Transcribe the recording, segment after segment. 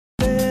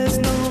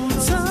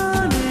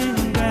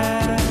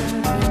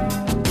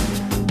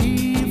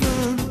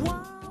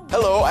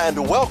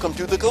and welcome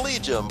to the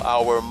Collegium,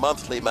 our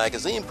monthly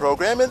magazine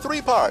program in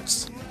 3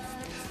 parts: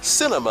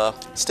 cinema,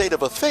 state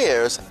of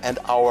affairs, and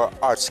our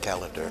arts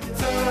calendar.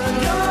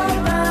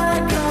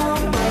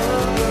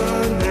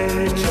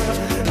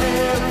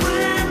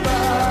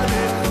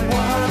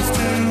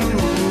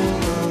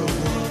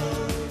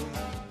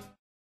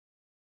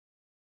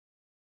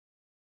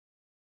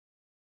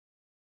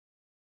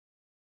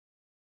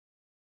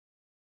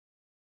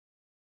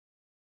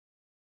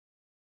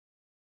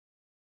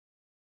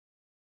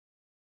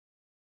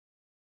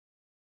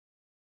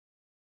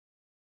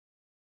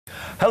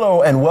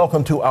 Hello and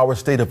welcome to our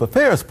State of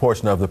Affairs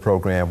portion of the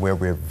program, where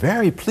we're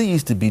very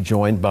pleased to be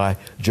joined by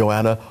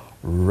Joanna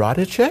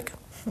Ratajczak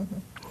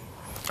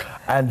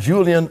and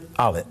Julian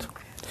Allitt.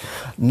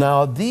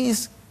 Now,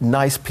 these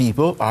nice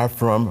people are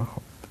from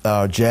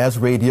Jazz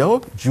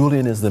Radio.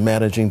 Julian is the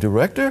managing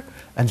director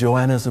and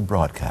Joanna is a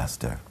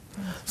broadcaster.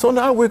 So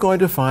now we're going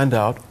to find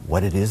out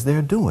what it is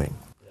they're doing.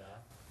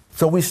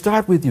 So we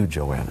start with you,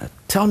 Joanna.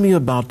 Tell me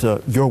about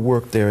your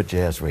work there at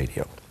Jazz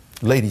Radio.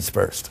 Ladies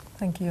first.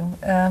 Thank you.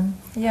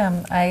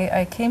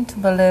 I came to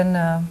Berlin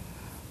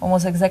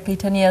almost exactly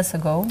 10 years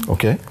ago.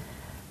 Okay.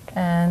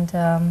 And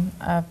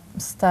I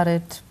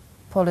studied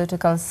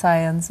political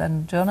science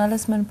and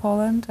journalism in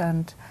Poland.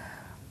 And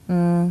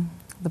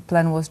the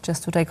plan was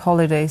just to take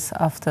holidays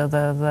after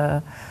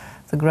the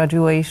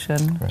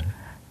graduation. Right.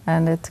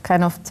 And it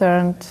kind of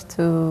turned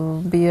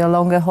to be a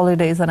longer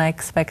holidays than I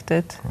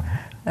expected.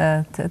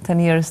 Right. 10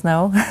 years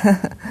now.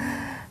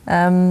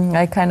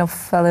 I kind of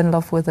fell in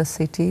love with the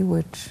city,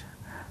 which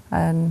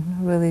I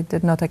really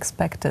did not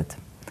expect it.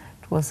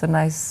 It was a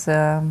nice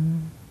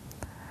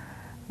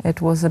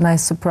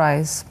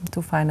surprise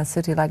to find a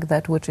city like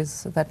that, which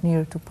is that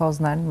near to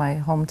Poznan, my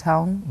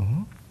hometown.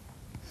 Mm-hmm.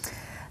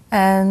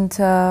 And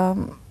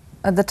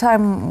at the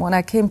time when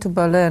I came to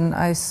Berlin,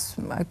 I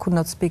could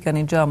not speak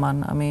any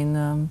German. I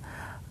mean,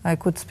 I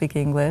could speak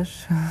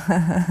English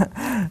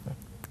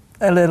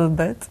a little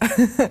bit,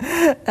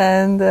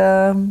 and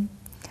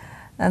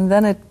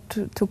then it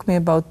took me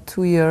about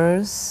 2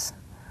 years.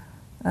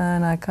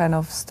 And I kind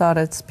of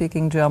started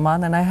speaking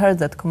German, and I heard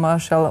that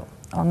commercial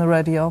on the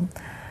radio,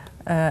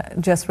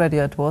 Jazz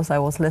Radio it was, I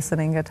was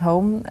listening at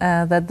home,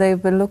 that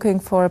they've been looking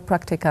for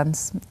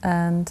practicants.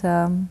 And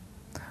I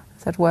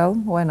said, well,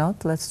 why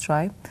not, let's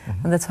try.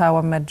 Mm-hmm. And that's how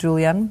I met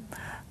Julian.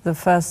 The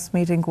first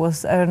meeting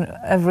was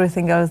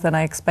everything else than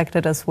I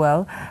expected as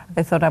well.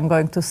 I thought I'm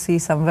going to see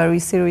some very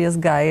serious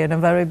guy in a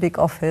very big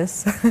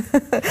office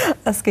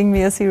asking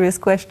me serious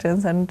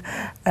questions, and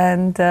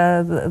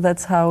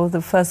that's how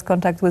the first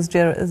contact with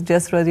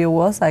Jazz Radio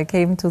was. I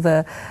came to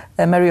the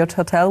Marriott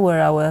Hotel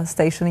where our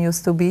station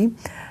used to be,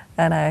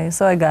 and I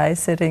saw a guy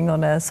sitting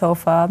on a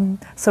sofa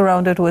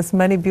surrounded with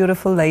many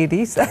beautiful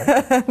ladies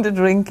and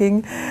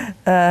drinking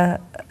a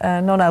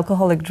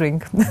non-alcoholic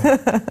drink.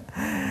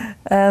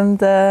 And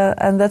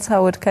that's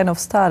how it kind of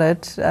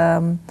started.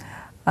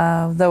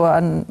 There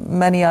were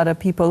many other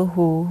people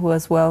who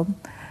as well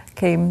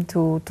came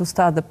to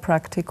start the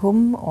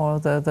practicum, or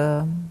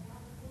the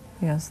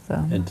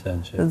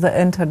internship. The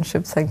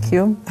internship, thank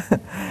you.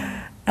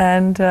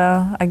 And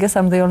I guess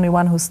I'm the only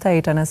one who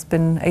stayed, and it's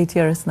been 8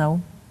 years now.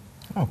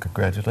 Oh,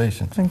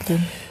 congratulations. Thank you.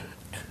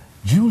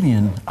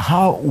 Julian,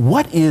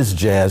 what is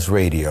Jazz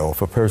Radio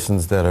for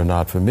persons that are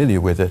not familiar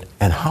with it,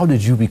 and how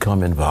did you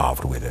become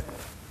involved with it?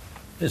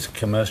 It's a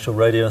commercial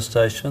radio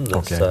station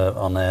that's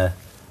on air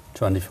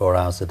 24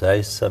 hours a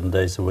day, 7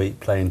 days a week,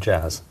 playing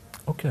jazz.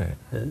 Okay.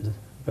 It's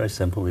very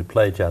simple. We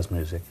play jazz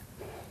music.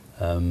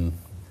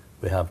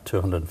 We have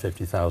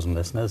 250,000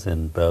 listeners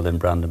in Berlin,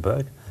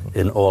 Brandenburg, mm-hmm.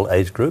 in all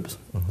age groups.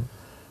 Mm-hmm.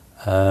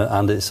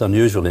 And it's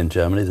unusual in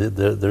Germany.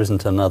 There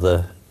isn't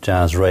another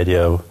jazz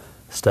radio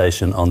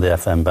station on the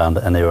FM band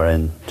anywhere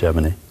in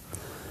Germany.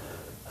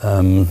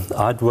 I'm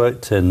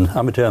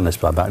a journalist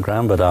by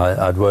background, but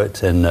I'd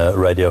worked in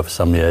radio for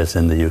some years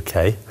in the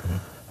UK.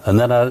 Mm-hmm. And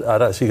then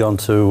I'd actually gone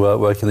to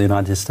work in the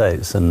United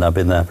States, and I've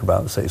been there for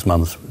about 6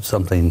 months,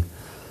 something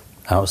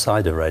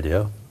outside of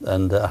radio.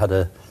 And I had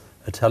a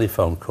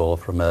telephone call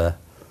from an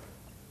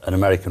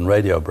American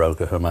radio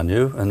broker whom I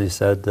knew, and he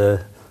said, do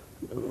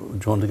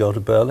you want to go to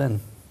Berlin?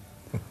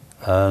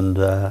 And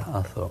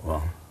I thought,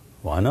 well,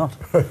 why not?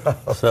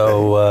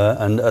 So,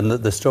 and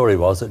the story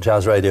was that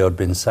Jazz Radio had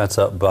been set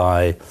up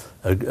by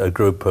a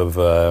group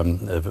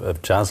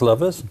of jazz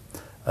lovers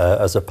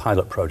as a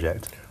pilot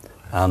project,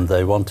 and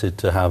they wanted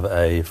to have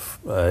a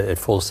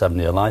full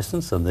 7-year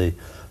license, and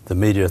the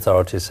media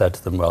authority said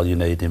to them, well, you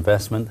need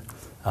investment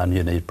and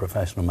you need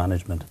professional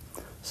management.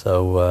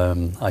 So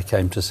I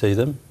came to see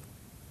them.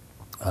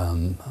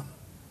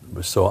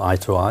 We saw eye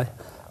to eye.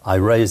 I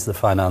raised the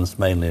finance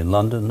mainly in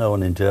London. No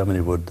one in Germany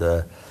would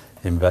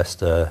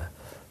invest a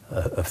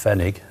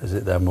pfennig, as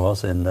it then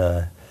was, in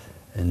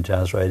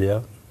Jazz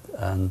Radio.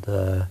 And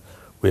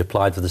we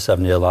applied for the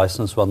 7-year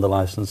license, won the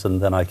license,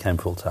 and then I came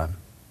full-time.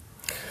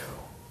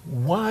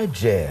 Why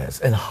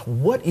jazz? And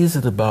what is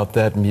it about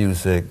that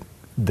music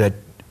that,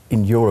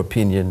 in your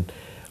opinion,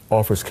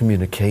 offers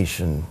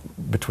communication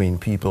between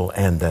people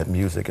and that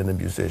music and the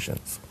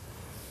musicians?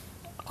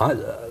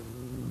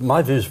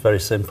 my view is very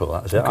simple,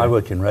 actually. Okay. I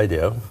work in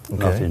radio,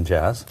 not in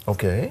jazz.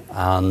 Okay.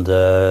 And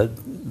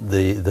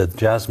the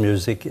jazz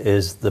music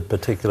is the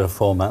particular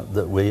format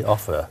that we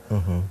offer.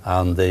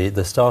 And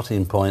the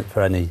starting point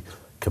for any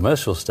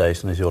commercial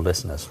station is your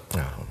listeners.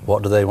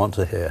 What do they want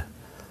to hear?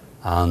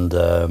 And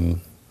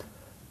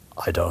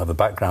I don't have a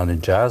background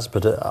in jazz,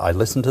 but I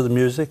listened to the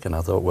music and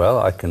I thought, well,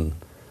 I can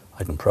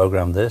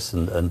program this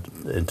and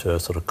into a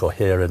sort of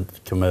coherent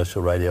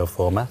commercial radio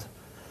format.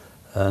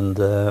 And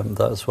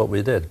that's what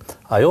we did.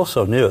 I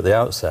also knew at the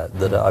outset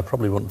that I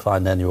probably wouldn't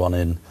find anyone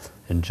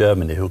in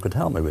Germany who could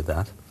help me with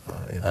that.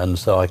 And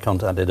so I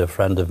contacted a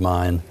friend of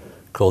mine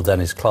called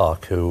Dennis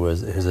Clark,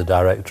 who's a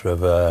director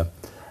of a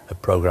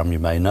program you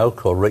may know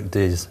called Rick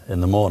D's in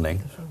the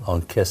Morning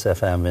on Kiss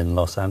FM in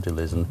Los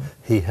Angeles, and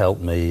he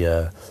helped me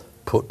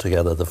put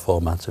together the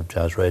format of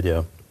jazz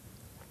radio.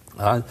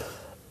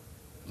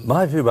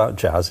 My view about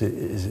jazz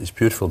is it's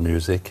beautiful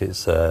music.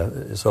 It's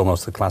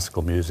almost the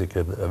classical music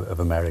of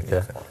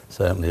America,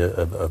 certainly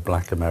of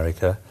Black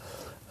America,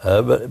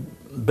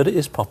 but it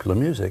is popular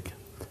music,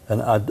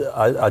 and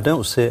I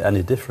don't see it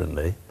any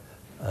differently,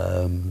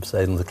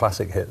 say, than the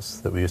classic hits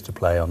that we used to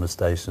play on the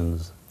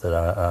stations that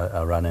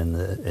I ran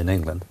in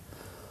England,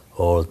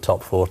 or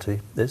top 40.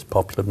 It's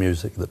popular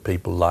music that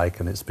people like,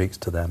 and it speaks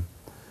to them,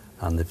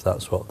 and if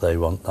that's what they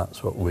want,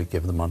 that's what we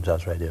give them on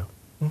jazz radio.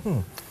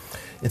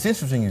 It's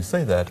interesting you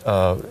say that.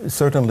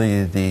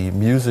 Certainly the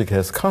music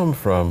has come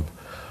from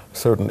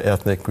certain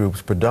ethnic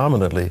groups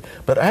predominantly,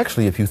 but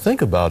actually if you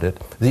think about it,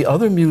 the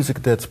other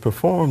music that's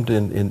performed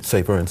in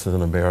say for instance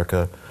in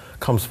America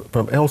comes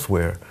from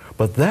elsewhere,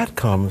 but that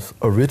comes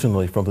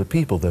originally from the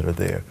people that are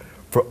there,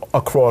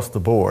 across the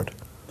board.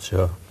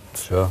 Sure.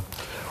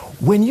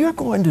 When you're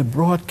going to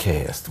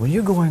broadcast, when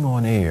you're going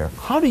on air,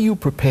 how do you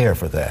prepare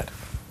for that?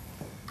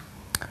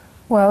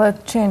 Well,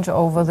 it changed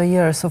over the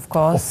years, of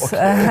course,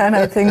 and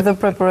I think the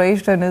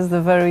preparation is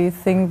the very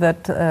thing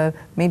that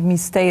made me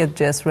stay at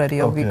jazz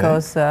radio,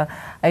 because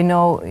I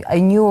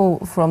knew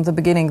from the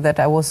beginning that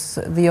I was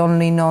the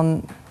only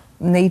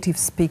non-native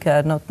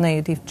speaker, not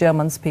native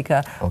German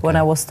speaker, when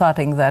I was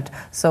starting that.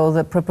 So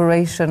the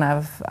preparation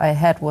I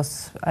had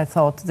was, I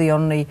thought, the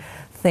only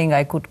thing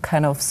I could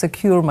kind of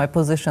secure my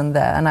position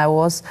there, and I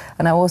was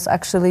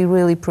actually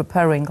really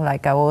preparing.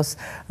 Like, I was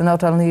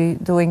not only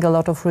doing a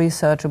lot of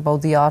research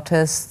about the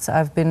artists,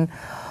 I've been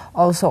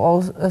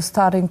also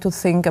starting to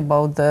think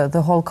about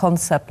the whole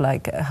concept,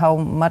 like how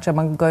much am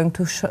I going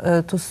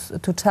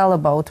to tell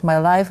about my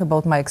life,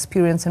 about my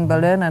experience in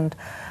Berlin,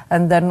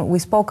 and then we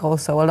spoke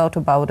also a lot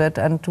about it,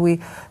 and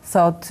we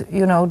thought,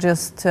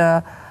 just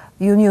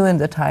you knew in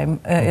the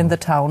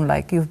town,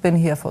 like you've been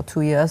here for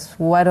 2 years,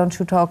 why don't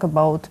you talk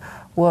about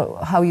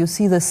how you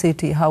see the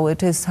city, how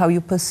it is, how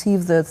you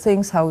perceive the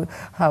things, how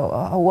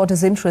what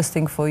is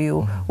interesting for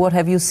you, what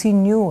have you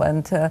seen new,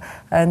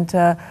 and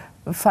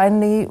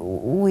finally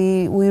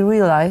we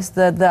realized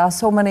that there are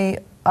so many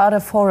other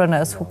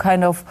foreigners who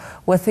kind of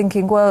were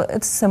thinking, well,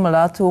 it's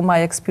similar to my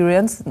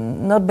experience,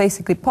 not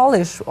basically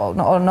Polish or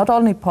not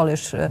only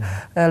Polish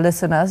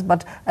listeners,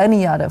 but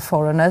any other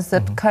foreigners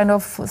that kind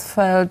of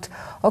felt,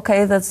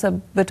 okay, that's a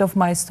bit of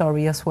my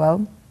story as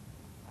well.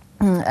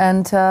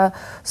 And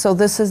so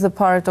this is the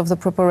part of the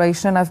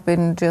preparation. I've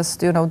been just,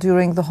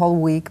 during the whole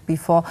week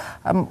before,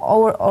 I'm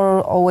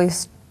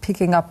always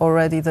picking up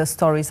already the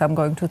stories I'm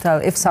going to tell.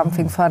 If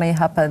something funny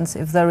happens,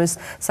 if there is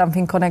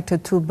something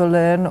connected to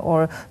Berlin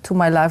or to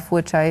my life,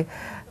 which I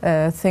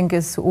think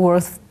is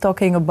worth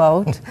talking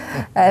about.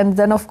 And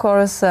then, of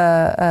course,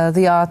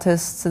 the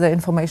artists, the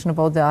information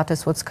about the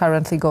artists, what's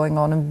currently going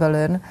on in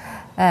Berlin,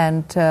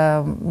 and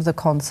the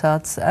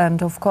concerts,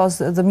 and of course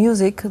the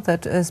music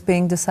that is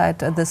being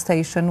decided at the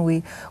station.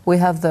 We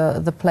have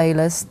the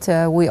playlist.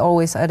 We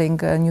always adding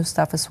new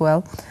stuff as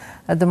well.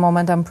 At the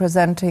moment, I'm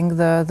presenting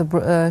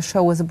the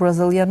show with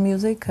Brazilian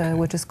music,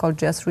 which is called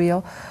Jazz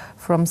Rio,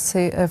 from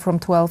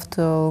 12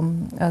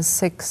 to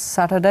 6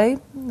 Saturday.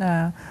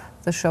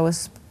 The show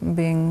is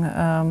being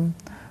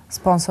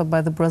sponsored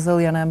by the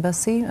Brazilian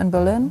embassy in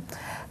Berlin.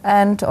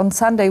 And on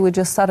Sunday, we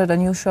just started a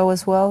new show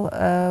as well,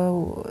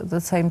 the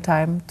same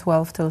time,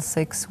 12 till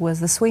 6, with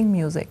the swing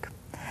music.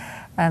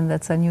 And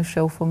that's a new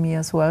show for me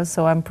as well.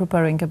 So I'm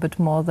preparing a bit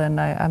more than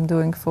I'm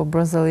doing for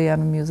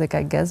Brazilian music,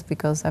 I guess,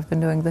 because I've been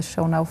doing this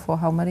show now for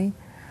how many?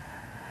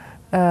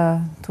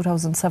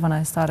 2007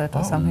 I started,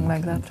 or something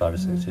like that. 5 or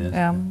 6 years.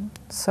 Yeah.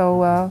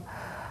 So,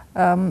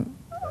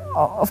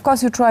 of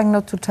course, you're trying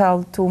not to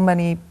tell too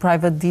many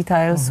private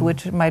details,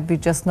 which might be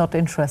just not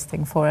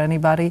interesting for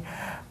anybody.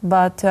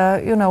 But,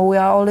 we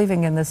are all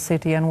living in this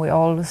city, and we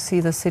all see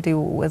the city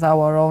with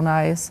our own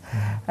eyes.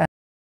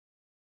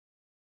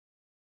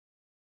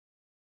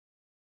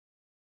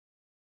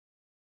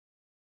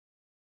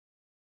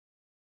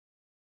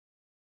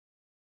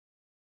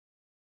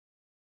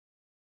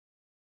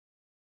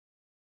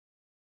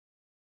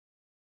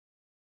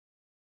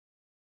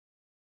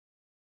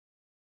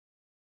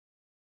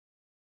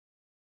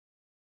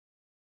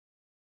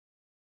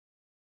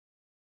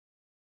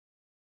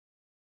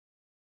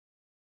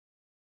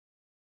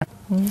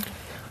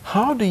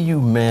 How do you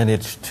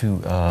manage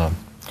to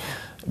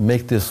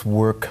make this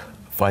work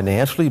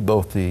financially,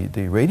 both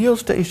the radio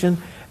station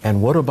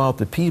and what about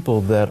the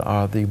people that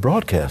are the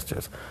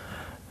broadcasters?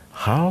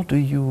 How do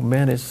you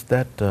manage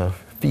that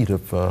feat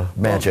of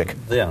magic? Well,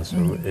 the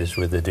answer is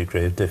with a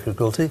degree of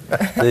difficulty.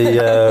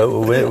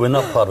 We're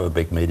not part of a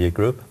big media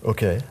group.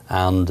 Okay.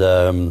 And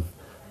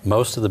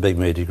most of the big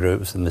media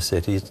groups in the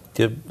city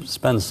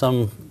spend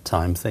some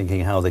time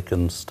thinking how they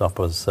can stop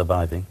us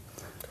surviving,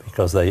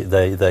 because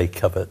they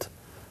covet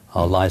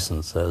our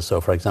license. So,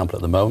 for example,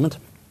 at the moment,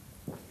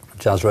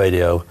 Jazz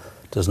Radio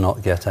does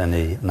not get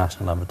any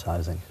national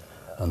advertising.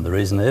 And the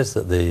reason is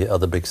that the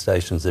other big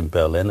stations in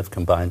Berlin have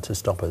combined to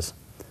stop us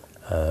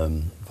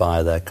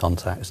via their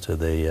contacts to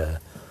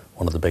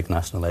one of the big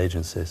national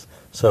agencies.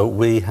 So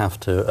we have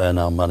to earn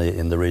our money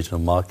in the regional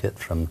market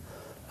from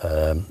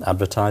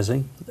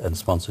advertising and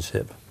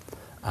sponsorship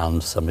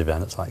and some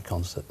events like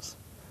concerts.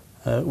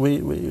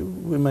 We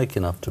make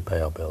enough to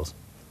pay our bills.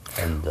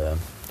 And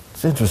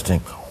it's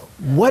interesting.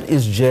 What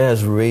is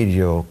jazz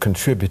radio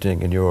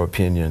contributing, in your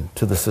opinion,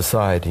 to the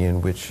society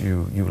in which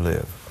you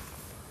live?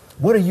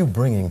 What are you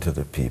bringing to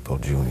the people,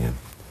 Julian?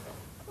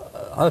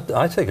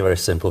 I take a very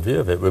simple view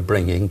of it. We're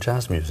bringing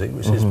jazz music,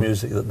 which is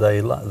music that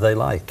they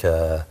like.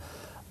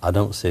 I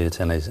don't see it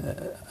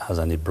has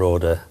any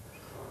broader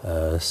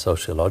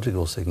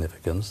sociological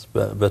significance.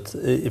 But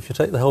if you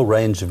take the whole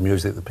range of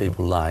music that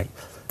people like,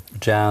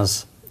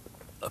 jazz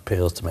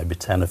appeals to maybe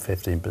 10 or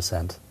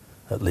 15%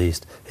 at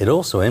least. It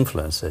also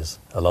influences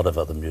a lot of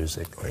other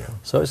music. Oh, yeah.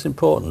 So it's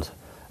important.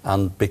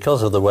 And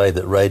because of the way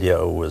that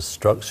radio was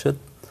structured,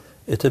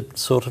 it had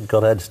sort of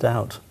got edged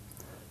out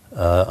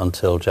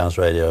until jazz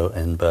radio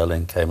in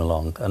Berlin came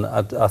along. And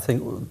I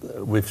think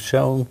we've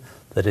shown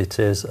that it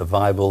is a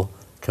viable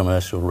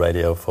commercial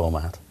radio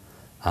format,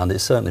 and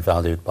it's certainly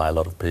valued by a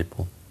lot of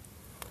people.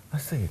 I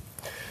see.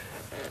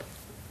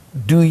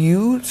 Do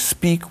you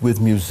speak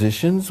with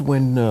musicians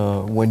when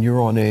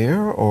you're on air,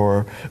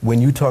 or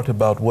when you talked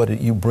about what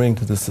you bring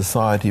to the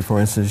society? For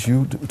instance,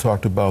 you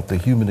talked about the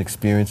human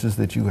experiences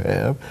that you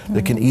have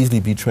that can easily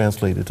be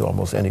translated to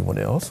almost anyone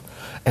else,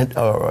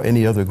 or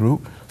any other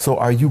group. So,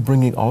 are you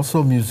bringing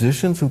also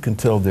musicians who can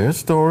tell their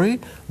story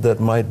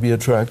that might be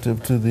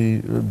attractive to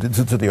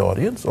the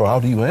audience, or how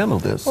do you handle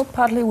this? Well,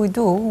 partly we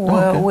do.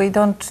 Okay. We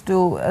don't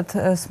do it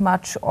as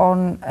much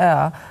on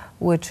air,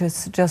 which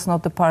is just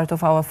not the part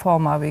of our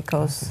format,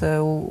 because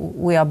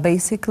we are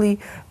basically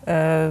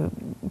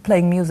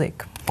playing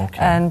music. Okay.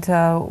 And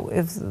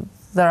if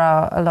there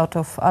are a lot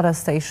of other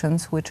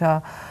stations which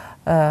are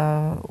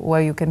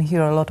where you can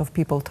hear a lot of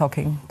people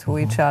talking to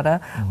each other,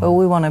 well,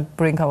 we want to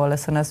bring our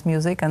listeners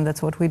music, and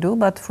that's what we do.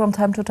 But from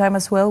time to time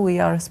as well,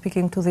 we are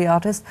speaking to the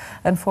artist,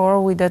 and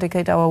we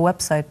dedicate our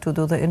website to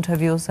do the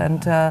interviews,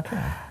 and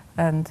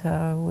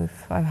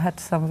I've had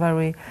some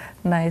very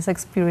nice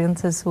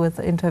experiences with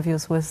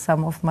interviews with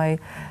some of my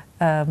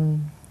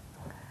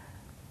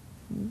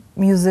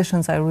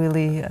musicians I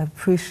really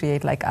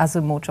appreciate, like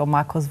Azimuth or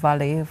Marcos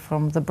Valle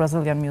from the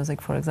Brazilian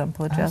music, for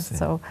example. Just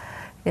so,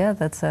 yeah,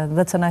 that's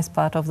a nice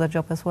part of the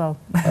job as well.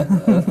 I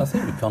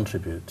think we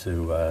contribute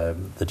to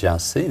the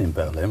jazz scene in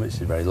Berlin, which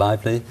is very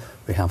lively.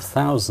 We have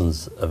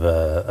thousands of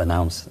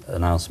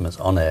announcements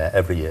on air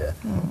every year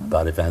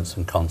about events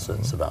and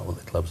concerts, about what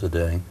the clubs are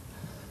doing.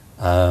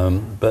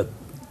 But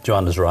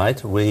Joanna's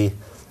right, we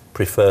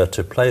prefer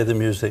to play the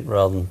music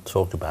rather than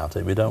talk about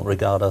it. We don't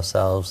regard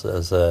ourselves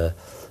as a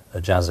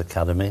jazz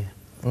academy.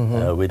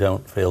 We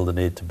don't feel the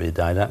need to be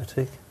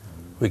didactic.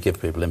 We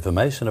give people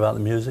information about the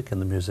music and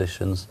the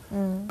musicians,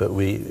 but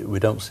we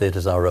don't see it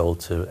as our role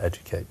to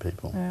educate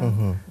people.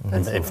 Yeah.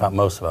 In fact,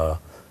 most of our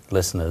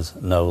listeners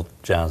know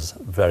jazz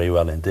very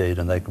well indeed,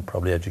 and they can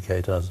probably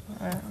educate us.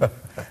 Yeah.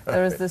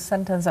 There is this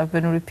sentence I've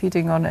been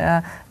repeating on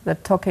air,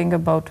 that talking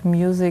about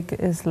music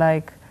is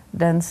like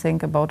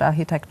dancing about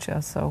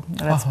architecture. So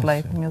let's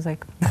play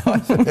music.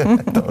 Thought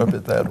of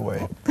it that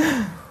way.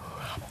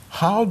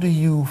 How do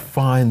you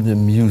find the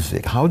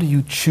music? How do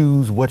you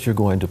choose what you're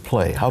going to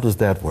play? How does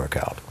that work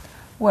out?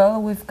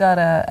 Well, we've got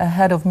a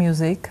head of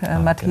music,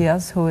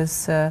 Matthias, who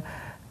is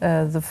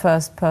the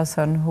first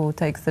person who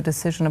takes the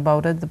decision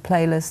about it. The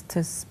playlist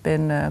has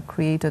been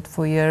created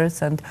for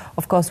years, and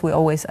of course we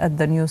always add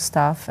the new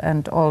stuff,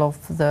 and all of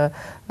the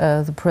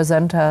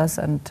presenters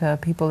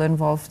and people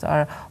involved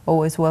are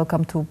always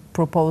welcome to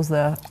propose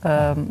or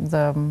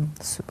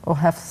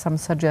have some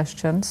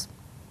suggestions.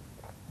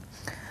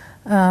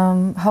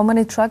 How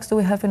many tracks do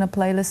we have in a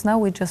playlist now?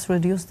 We just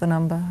reduced the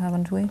number,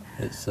 haven't we?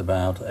 It's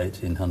about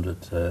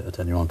 1,800 at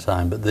any one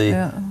time, but we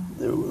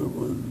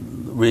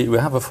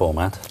have a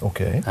format,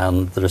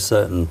 and there are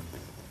certain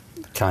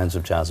kinds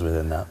of jazz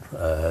within that.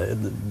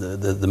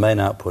 The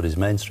main output is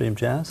mainstream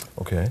jazz.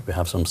 We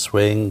have some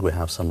swing, we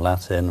have some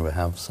Latin, we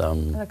have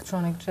some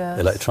electronic jazz.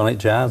 Electronic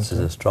jazz is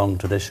a strong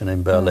tradition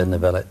in Berlin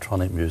of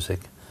electronic music,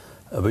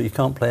 but you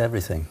can't play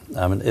everything.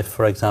 I mean, if,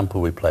 for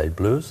example, we played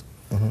blues,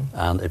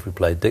 and if we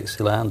played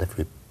Dixieland, if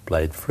we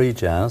played free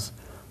jazz,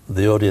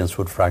 the audience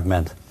would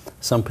fragment.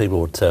 Some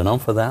people would turn on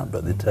for that,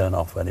 but they'd turn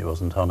off when it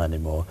wasn't on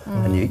anymore.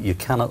 And you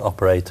cannot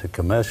operate a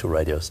commercial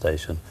radio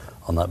station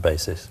on that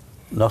basis.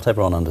 not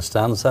everyone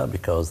understands that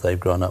because they've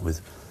grown up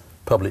with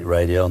public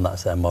radio and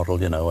that's their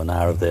model, you know, an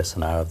hour of this,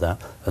 an hour of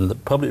that. And the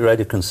public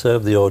radio can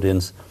serve the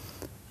audience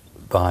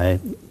by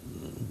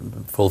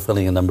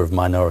fulfilling a number of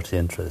minority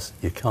interests.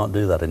 You can't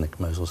do that in a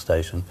commercial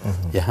station.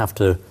 You have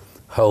to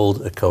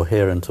hold a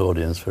coherent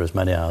audience for as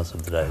many hours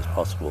of the day as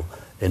possible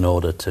in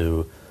order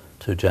to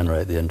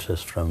generate the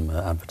interest from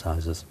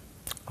advertisers.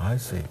 I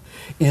see.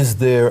 Is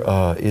there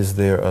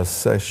a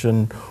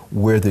session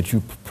where that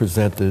you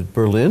presented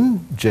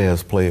Berlin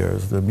jazz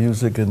players, the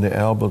music and the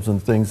albums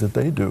and things that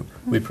they do?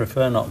 We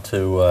prefer not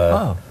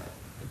to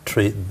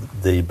treat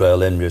the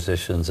Berlin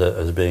musicians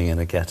as being in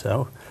a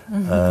ghetto.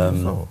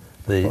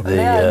 They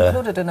are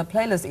included in a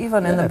playlist,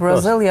 even in the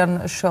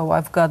Brazilian show.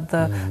 I've got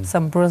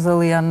some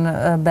Brazilian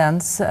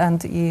bands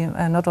and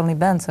not only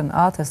bands and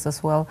artists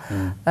as well,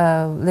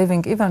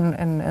 living even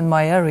in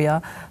my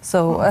area.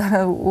 So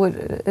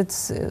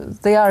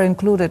they are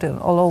included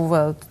all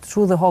over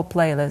through the whole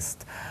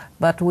playlist.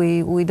 But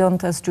we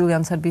don't, as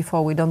Julian said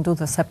before, we don't do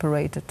the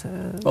separated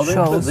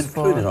shows. They're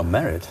included on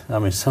merit. I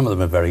mean, some of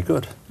them are very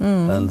good,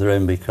 and they're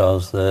in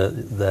because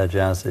their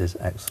jazz is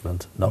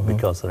excellent, not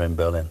because they're in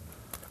Berlin.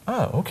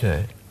 Ah,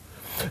 okay.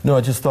 No,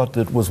 I just thought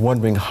that was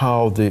wondering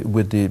how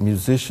with the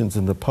musicians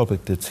and the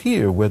public that's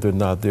here, whether or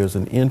not there's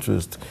an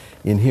interest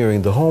in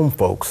hearing the home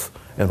folks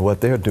and what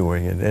they're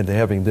doing and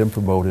having them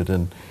promoted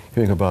and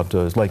hearing about,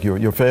 it's like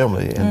your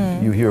family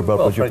and you hear about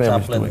what your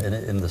family's doing. For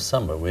example, in the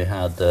summer we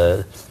had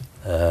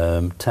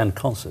 10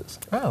 concerts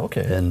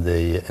in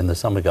the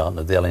Summer Garden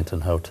of the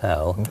Ellington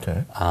Hotel,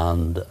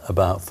 and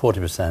about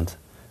 40%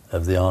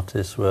 of the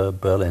artists were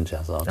Berlin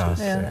jazz artists.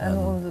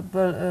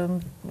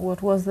 And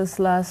what was this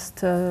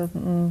last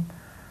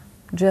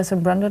jazz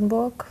in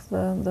Brandenburg?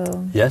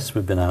 Yes,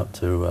 we've been out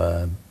to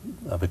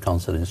have a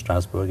concert in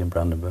Strasbourg, in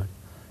Brandenburg.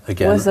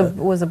 Again,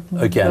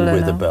 again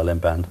with the Berlin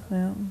band.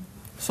 Yeah.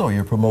 So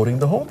you're promoting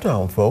the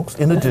hometown, folks,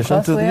 in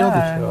addition to the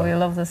other show. We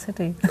love the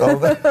city.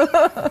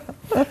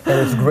 And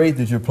it's great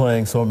that you're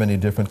playing so many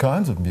different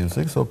kinds of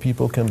music so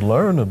people can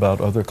learn about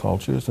other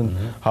cultures and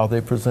how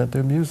they present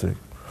their music.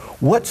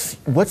 What's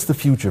the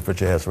future for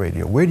jazz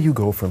radio? Where do you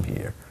go from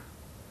here?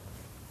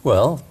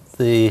 Well,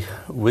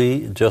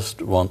 we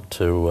just want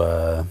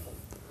to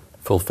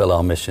fulfill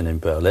our mission in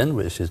Berlin,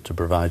 which is to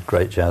provide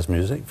great jazz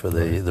music for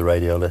the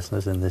radio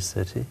listeners in this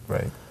city.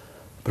 Right.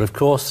 But of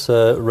course,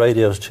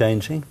 radio's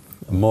changing.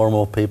 More and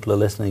more people are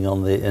listening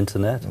on the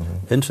internet.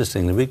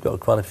 Interestingly, we've got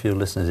quite a few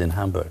listeners in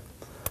Hamburg,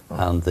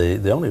 and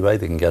the only way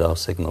they can get our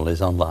signal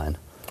is online.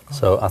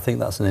 So I think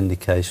that's an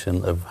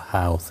indication of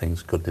how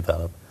things could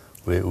develop,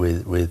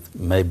 with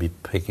maybe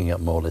picking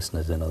up more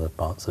listeners in other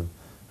parts of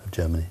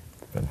Germany.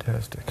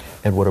 Fantastic.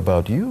 And what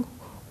about you?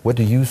 What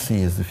do you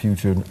see as the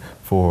future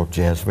for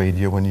jazz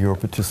radio when you're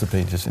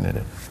participating in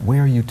it?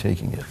 Where are you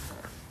taking it?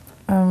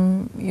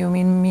 You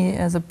mean me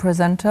as a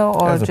presenter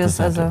or as just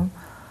presenter. as a...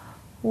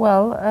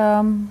 Well,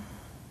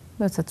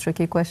 that's a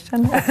tricky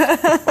question.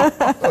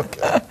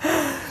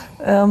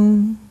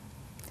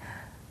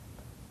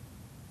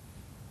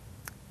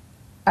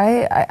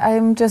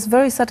 I'm just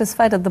very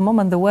satisfied at the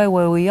moment the way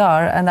where we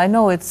are, and I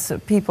know it's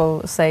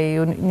people say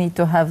you need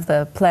to have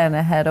the plan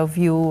ahead of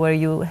you where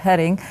you're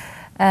heading,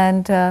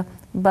 and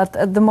but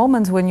at the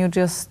moment when you're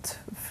just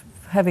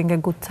having a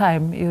good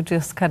time, you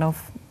just kind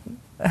of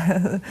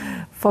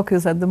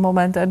focus at the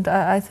moment, and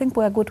I think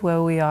we're good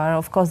where we are.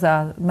 Of course, there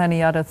are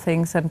many other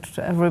things, and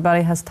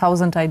everybody has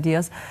 1,000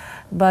 ideas,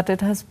 but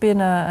it has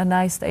been a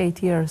nice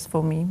 8 years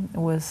for me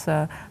with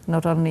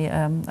not only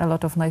a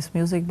lot of nice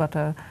music, but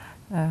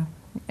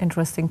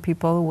interesting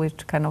people,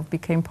 which kind of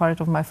became part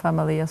of my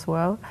family as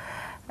well.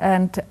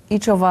 And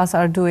each of us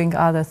are doing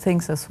other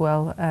things as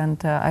well.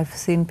 And I've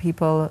seen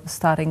people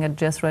starting at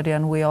Jazz Radio,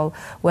 and we all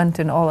went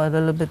in all a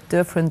little bit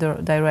different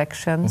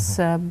directions.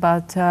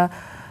 But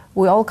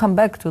we all come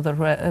back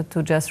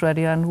to Jazz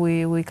Radio, and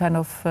we kind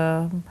of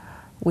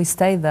we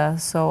stay there.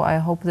 So I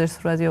hope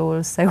this radio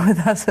will stay with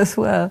us as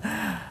well.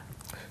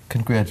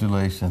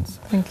 Congratulations.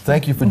 Thank you.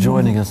 Thank you for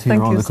joining us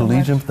here on the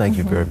Collegium. So Thank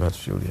you very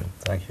much, Julian.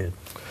 Thank you.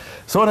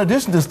 So in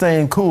addition to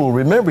staying cool,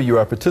 remember you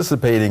are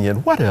participating in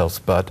what else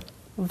but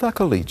the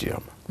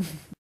Collegium.